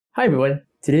Hi everyone,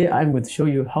 today I'm going to show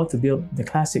you how to build the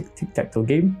classic tic-tac-toe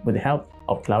game with the help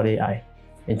of Claude AI.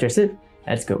 Interested?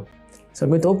 Let's go. So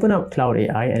I'm going to open up Claude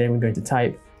AI and then we're going to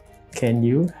type, can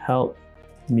you help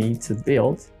me to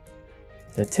build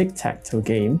the tic-tac-toe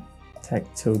game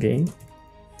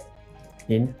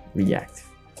in React.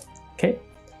 Okay,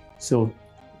 so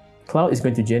Claude is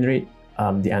going to generate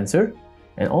the answer.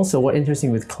 And also what's interesting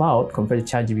with Claude compared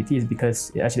to ChatGPT is because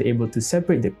it's actually able to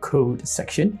separate the code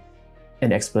section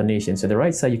and explanation. So the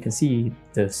right side, you can see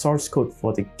the source code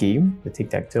for the game, the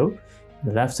tic-tac-toe.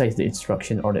 The left side is the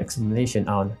instruction or the explanation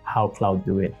on how Claude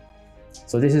do it.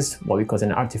 So this is what we call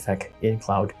an artifact in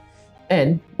Claude.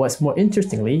 And what's more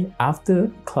interestingly, after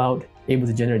Claude able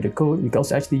to generate the code, we can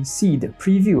also actually see the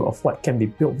preview of what can be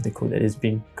built with the code that is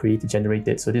being created,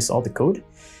 generated. So this is all the code.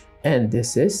 And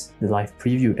this is the live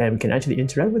preview, and we can actually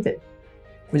interact with it,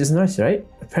 which is nice, right?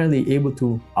 Apparently able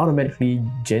to automatically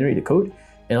generate the code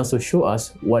and also show us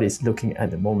what it's looking at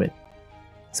the moment.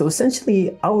 So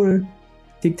essentially, our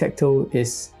tic-tac-toe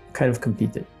is kind of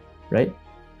completed, right?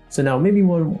 So now maybe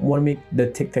we want to make the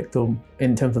tic-tac-toe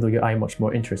in terms of the UI much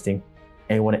more interesting,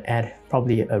 and we want to add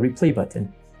probably a replay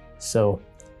button. So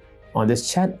on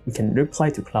this chat, we can reply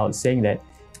to Claude saying that,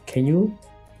 can you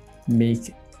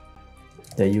make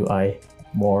the UI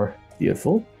more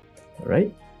beautiful? All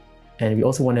right. And we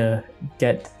also want to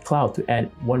get Claude to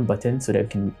add one button so that we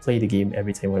can play the game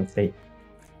every time we play.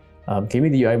 Can you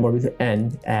make the UI more beautiful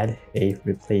and add a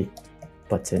replay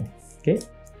button? Okay.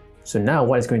 So now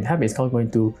what is going to happen is Claude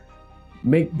going to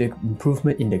make the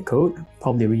improvement in the code,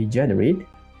 probably regenerate,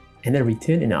 and then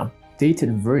return an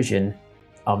updated version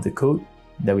of the code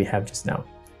that we have just now.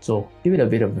 So give it a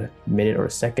bit of a minute or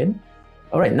a second.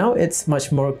 All right, now it's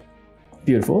much more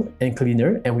beautiful and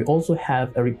cleaner, and we also have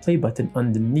a replay button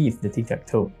underneath the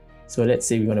tic-tac-toe. So let's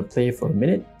say we want to play for a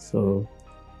minute. So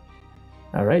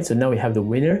all right, so now we have the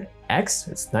winner X.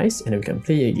 It's nice, and then we can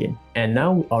play again, and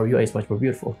now our UI is much more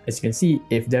beautiful. As you can see,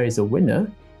 if there is a winner,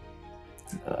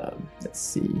 let's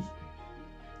see,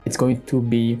 it's going to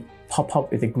be pop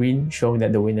up with a green showing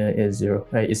that the winner is 0,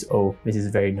 right? Is O, which is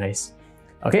very nice.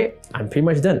 Okay, I'm pretty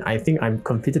much done. I think I'm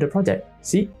completed the project.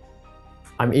 See,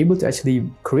 I'm able to actually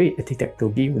create a tic-tac-toe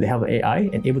game with the help of AI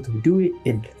and able to do it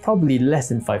in probably less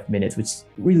than 5 minutes, which is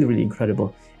really, really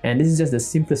incredible. And this is just the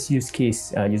simplest use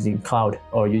case using Claude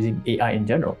or using AI in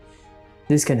general.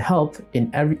 This can help in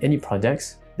any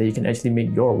projects that you can actually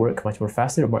make your work much more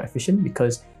faster or more efficient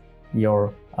because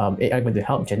your AI is going to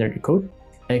help generate the code.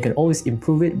 And you can always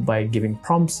improve it by giving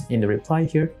prompts in the reply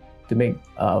here to make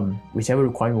whichever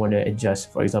requirement you want to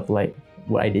adjust. For example, like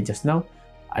what I did just now,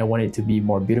 I want it to be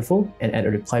more beautiful and add a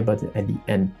reply button at the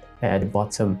end, at the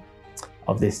bottom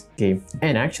of this game.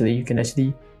 And actually, you can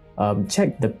actually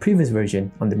check the previous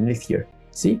version underneath here.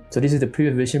 See? So this is the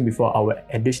previous version before our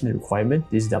additional requirement.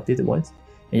 This is the updated ones.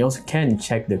 And you also can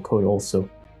check the code also,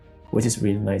 which is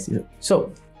really nice.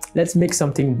 So let's make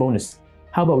something bonus.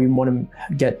 How about we want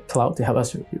to get Claude to help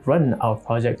us run our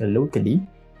project locally,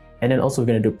 and then also we're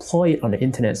going to deploy it on the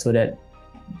internet so that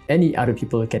any other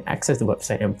people can access the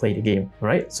website and play the game,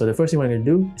 right? So the first thing we're going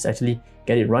to do is actually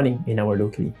get it running in our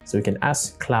locally. So we can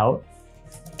ask Claude,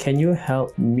 can you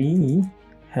help me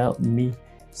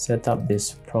set up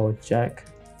this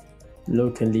project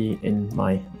locally in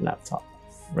my laptop,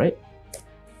 right?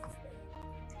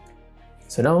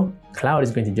 So now Claude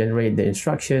is going to generate the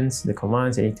instructions, the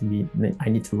commands I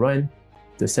need to run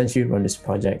to essentially run this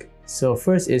project. So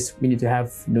first is we need to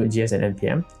have Node.js and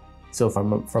npm. So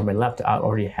from my laptop, I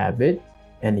already have it.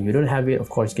 And if you don't have it, of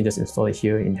course, you can just install it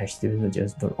here in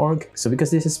http://nodejs.org. So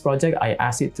because this is project, I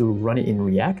asked it to run it in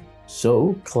React.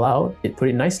 So Claude, it put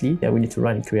it nicely that we need to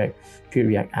run and create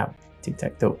React app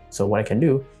tic-tac-toe. So what I can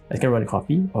do, I can run a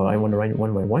copy, or I want to run it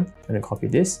one by one. I'm going to copy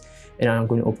this, and I'm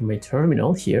going to open my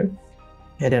terminal here.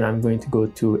 And then I'm going to go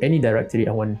to any directory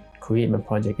I want to create my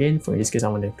project in. For this case, I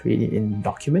want to create it in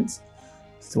documents.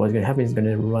 So what's going to happen is going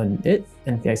to run it,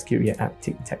 npx React app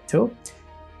tic-tac-toe.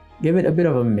 Give it a bit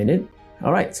of a minute.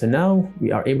 All right, so now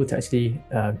we are able to actually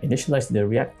initialize the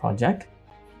React project.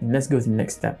 And let's go to the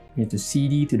next step. We need to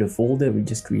cd to the folder we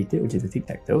just created, which is the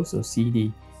tic-tac-toe. So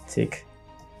cd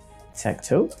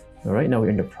tic-tac-toe. All right, now we're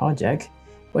in the project.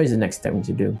 What is the next step we need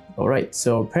to do? All right,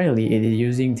 so apparently it is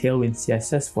using Tailwind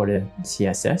CSS for the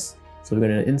CSS. So we're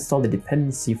going to install the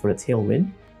dependency for the Tailwind.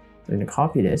 So I'm going to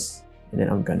copy this, and then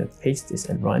I'm going to paste this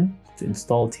and run to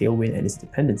install Tailwind and its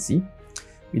dependency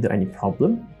without any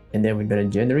problem. And then we're going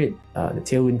to generate the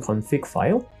Tailwind config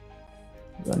file.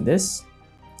 Run this.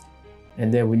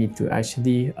 And then we need to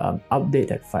actually update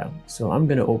that file. So I'm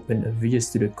going to open a Visual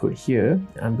Studio Code here.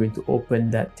 I'm going to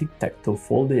open that tic-tac-toe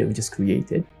folder that we just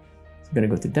created. So I'm going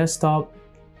to go to desktop,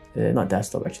 not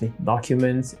desktop actually,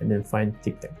 documents, and then find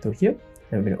Tic Tac here.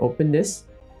 And we're going to open this,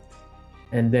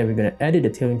 and then we're going to edit the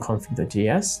tailwind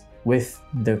config.js with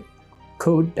the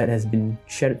code that has been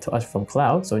shared to us from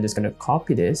Cloud. So I'm just going to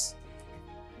copy this,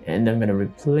 and I'm going to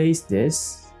replace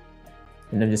this,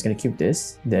 and I'm just going to keep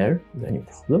this there without any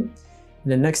problem.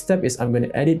 And the next step is I'm going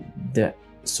to edit the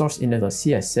source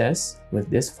index.css with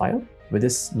this file, with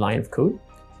this line of code.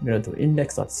 I'm going to do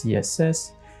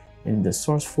index.css in the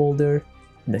source folder,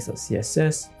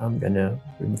 index.css. I'm going to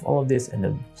remove all of this and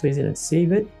then place it and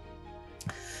save it.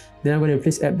 Then I'm going to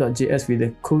replace app.js with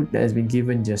the code that has been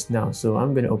given just now. So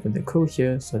I'm going to open the code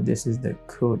here. So this is the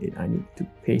code that I need to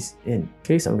paste in.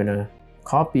 Okay, so I'm going to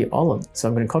copy all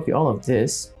of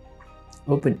this,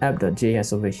 open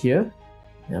app.js over here,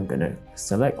 and I'm going to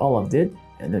select all of it,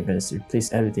 and then I'm going to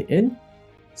replace everything in,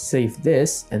 save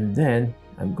this, and then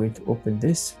I'm going to open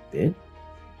this bit,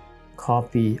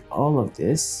 copy all of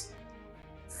this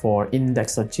for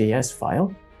index.js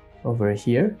file over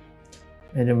here,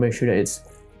 and then make sure that it's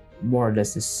more or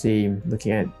less the same.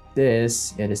 Looking at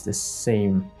this, it is the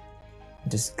same,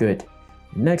 which is good.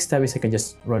 Next step is I can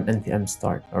just run npm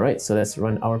start. All right, so let's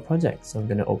run our project. So I'm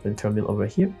going to open terminal over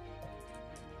here.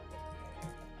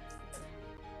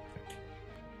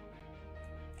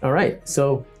 All right,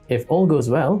 so if all goes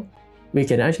well, we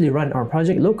can actually run our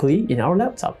project locally in our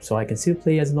laptop. So I can still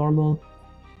play as normal.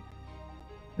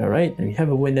 All right, and we have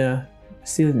a winner,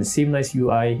 still in the same nice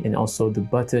UI, and also the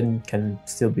button can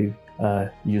still be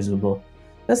usable.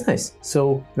 That's nice.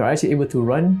 So we're actually able to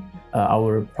run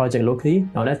our project locally.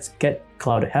 Now let's get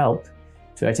Cloud help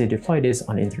to actually deploy this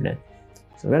on the internet.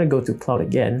 So I'm gonna go to Cloud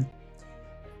again,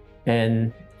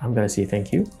 and I'm gonna say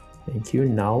thank you. Thank you.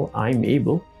 Now I'm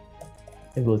able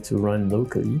to run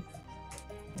locally.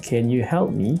 Can you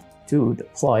help me to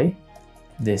deploy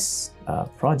this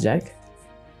project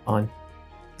on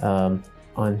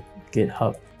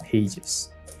GitHub pages?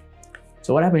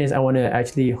 So what happened is I want to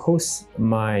actually host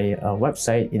my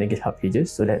website in the GitHub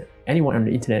pages so that anyone on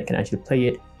the internet can actually play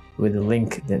it with the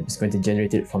link that is going to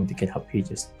generate it from the GitHub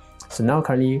pages. So now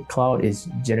currently Cloud is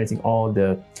generating all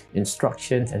the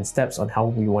instructions and steps on how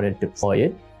we want to deploy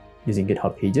it using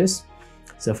GitHub pages.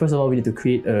 So first of all, we need to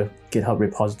create a GitHub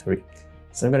repository.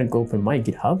 So I'm going to go open my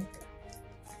GitHub,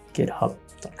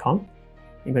 github.com.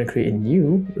 I'm going to create a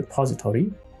new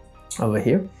repository over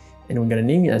here, and we're going to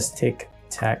name it as Tic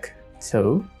Tac.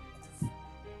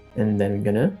 And then we're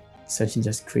gonna essentially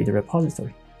just create a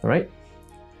repository. All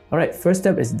right, first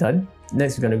step is done.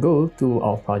 Next, we're gonna go to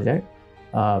our project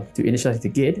to initialize the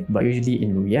Git, but usually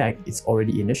in React it's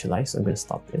already initialized, so I'm gonna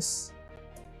stop this.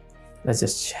 Let's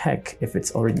just check if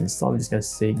it's already installed. I'm just gonna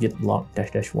say git log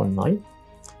 --19.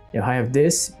 If I have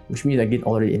this, which means that Git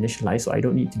already initialized, so I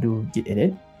don't need to do git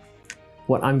init.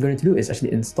 What I'm going to do is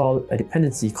actually install a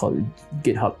dependency called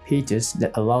GitHub Pages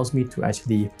that allows me to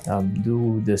actually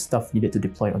do the stuff needed to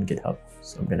deploy on GitHub.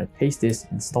 So I'm going to paste this,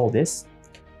 install this,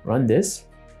 run this,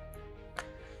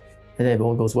 and then if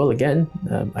all goes well again,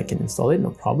 I can install it,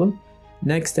 no problem.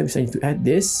 Next step is I need to add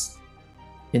this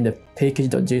in the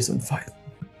package.json file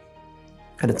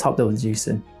at the top level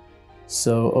JSON.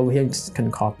 So over here, I'm just going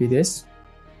to copy this,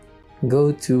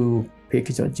 go to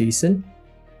package.json.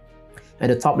 At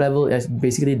the top level is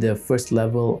basically the first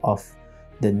level of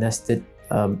the nested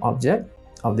object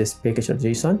of this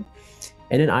package.json.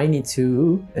 And then I need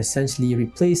to essentially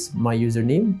replace my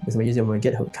username with my username of my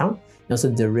GitHub account, and also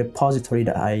the repository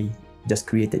that I just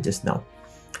created just now.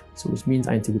 So which means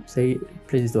I need to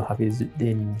replace this to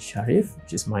Hafizuddin Sharif,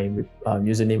 which is my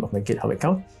username of my GitHub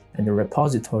account, and the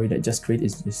repository that I just created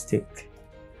is just Tic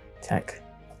Tac.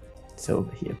 So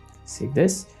over here, save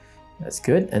this. That's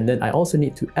good. And then I also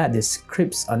need to add the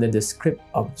scripts under the script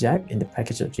object in the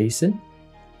package.json.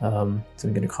 So I'm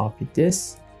going to copy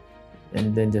this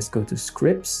and then just go to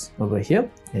scripts over here.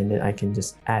 And then I can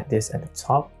just add this at the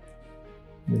top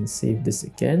and then save this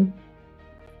again.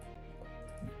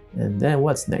 And then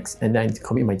what's next? And then I need to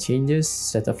copy my changes,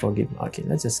 set up for give. Okay,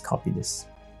 let's just copy this.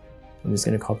 I'm just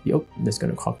going to copy, I'm just going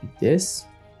to copy this.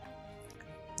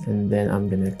 And then I'm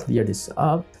going to clear this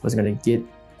up. I was going to git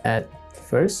add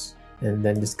first. And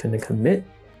then just gonna commit.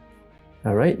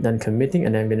 All right, done committing,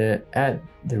 and I'm gonna add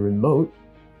the remote,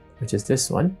 which is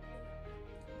this one.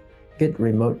 Git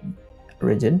remote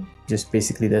origin, just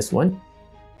basically this one,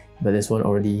 but this one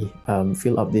already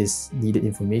fill up this needed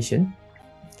information.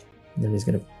 And I'm just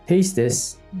gonna paste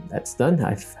this. That's done.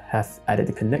 I have added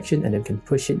the connection, and then can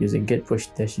push it using git push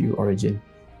 -u origin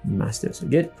master. So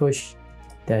git push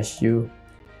 -u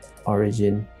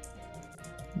origin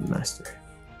master.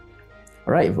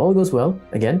 All right, if all goes well,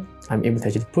 again, I'm able to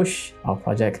actually push our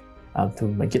project to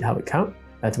my GitHub account.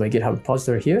 to my GitHub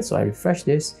repository here. So I refresh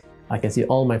this. I can see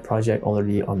all my project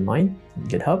already online in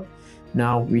GitHub.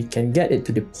 Now we can get it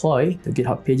to deploy the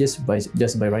GitHub pages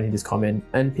just by running this command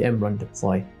npm run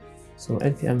deploy. So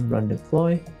npm run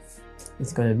deploy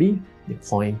is going to be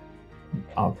deploying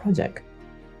our project.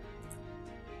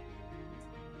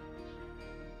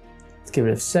 Let's give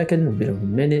it a second, a bit of a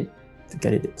minute to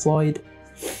get it deployed.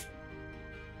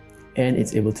 And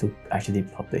it's able to actually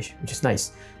publish, which is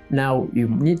nice. Now you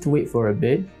need to wait for a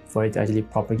bit for it to actually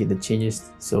propagate the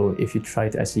changes. So if you try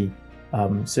to actually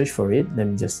search for it, let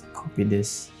me just copy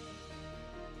this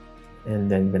and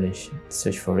then when I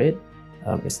search for it,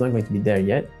 it's not going to be there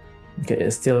yet because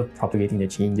it's still propagating the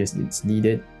changes that's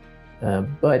needed.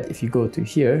 But if you go to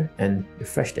here and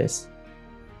refresh this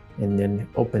and then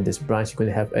open this branch, you're going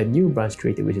to have a new branch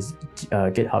created, which is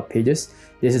GitHub pages.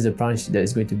 This is a branch that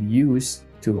is going to be used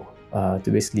to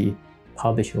basically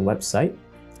publish your website.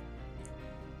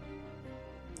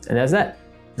 And that's that.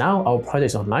 Now our project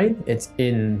is online. It's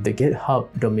in the GitHub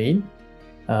domain.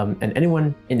 And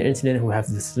anyone in the internet who has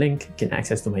this link can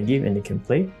access to my game and they can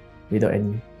play without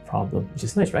any problem, which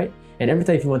is nice, right? And every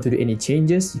time if you want to do any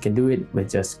changes, you can do it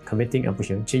with just committing and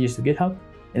pushing changes to GitHub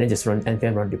and then just run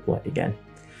npm run deploy again.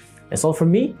 That's all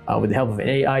from me. With the help of an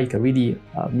AI, you can really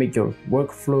make your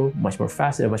workflow much more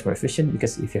faster and much more efficient,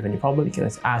 because if you have any problem, you can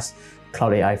just ask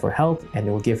Claude AI for help and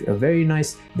it will give you a very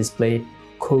nice display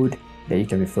code that you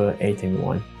can refer anytime you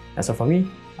want. That's all from me.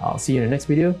 I'll see you in the next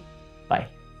video. Bye.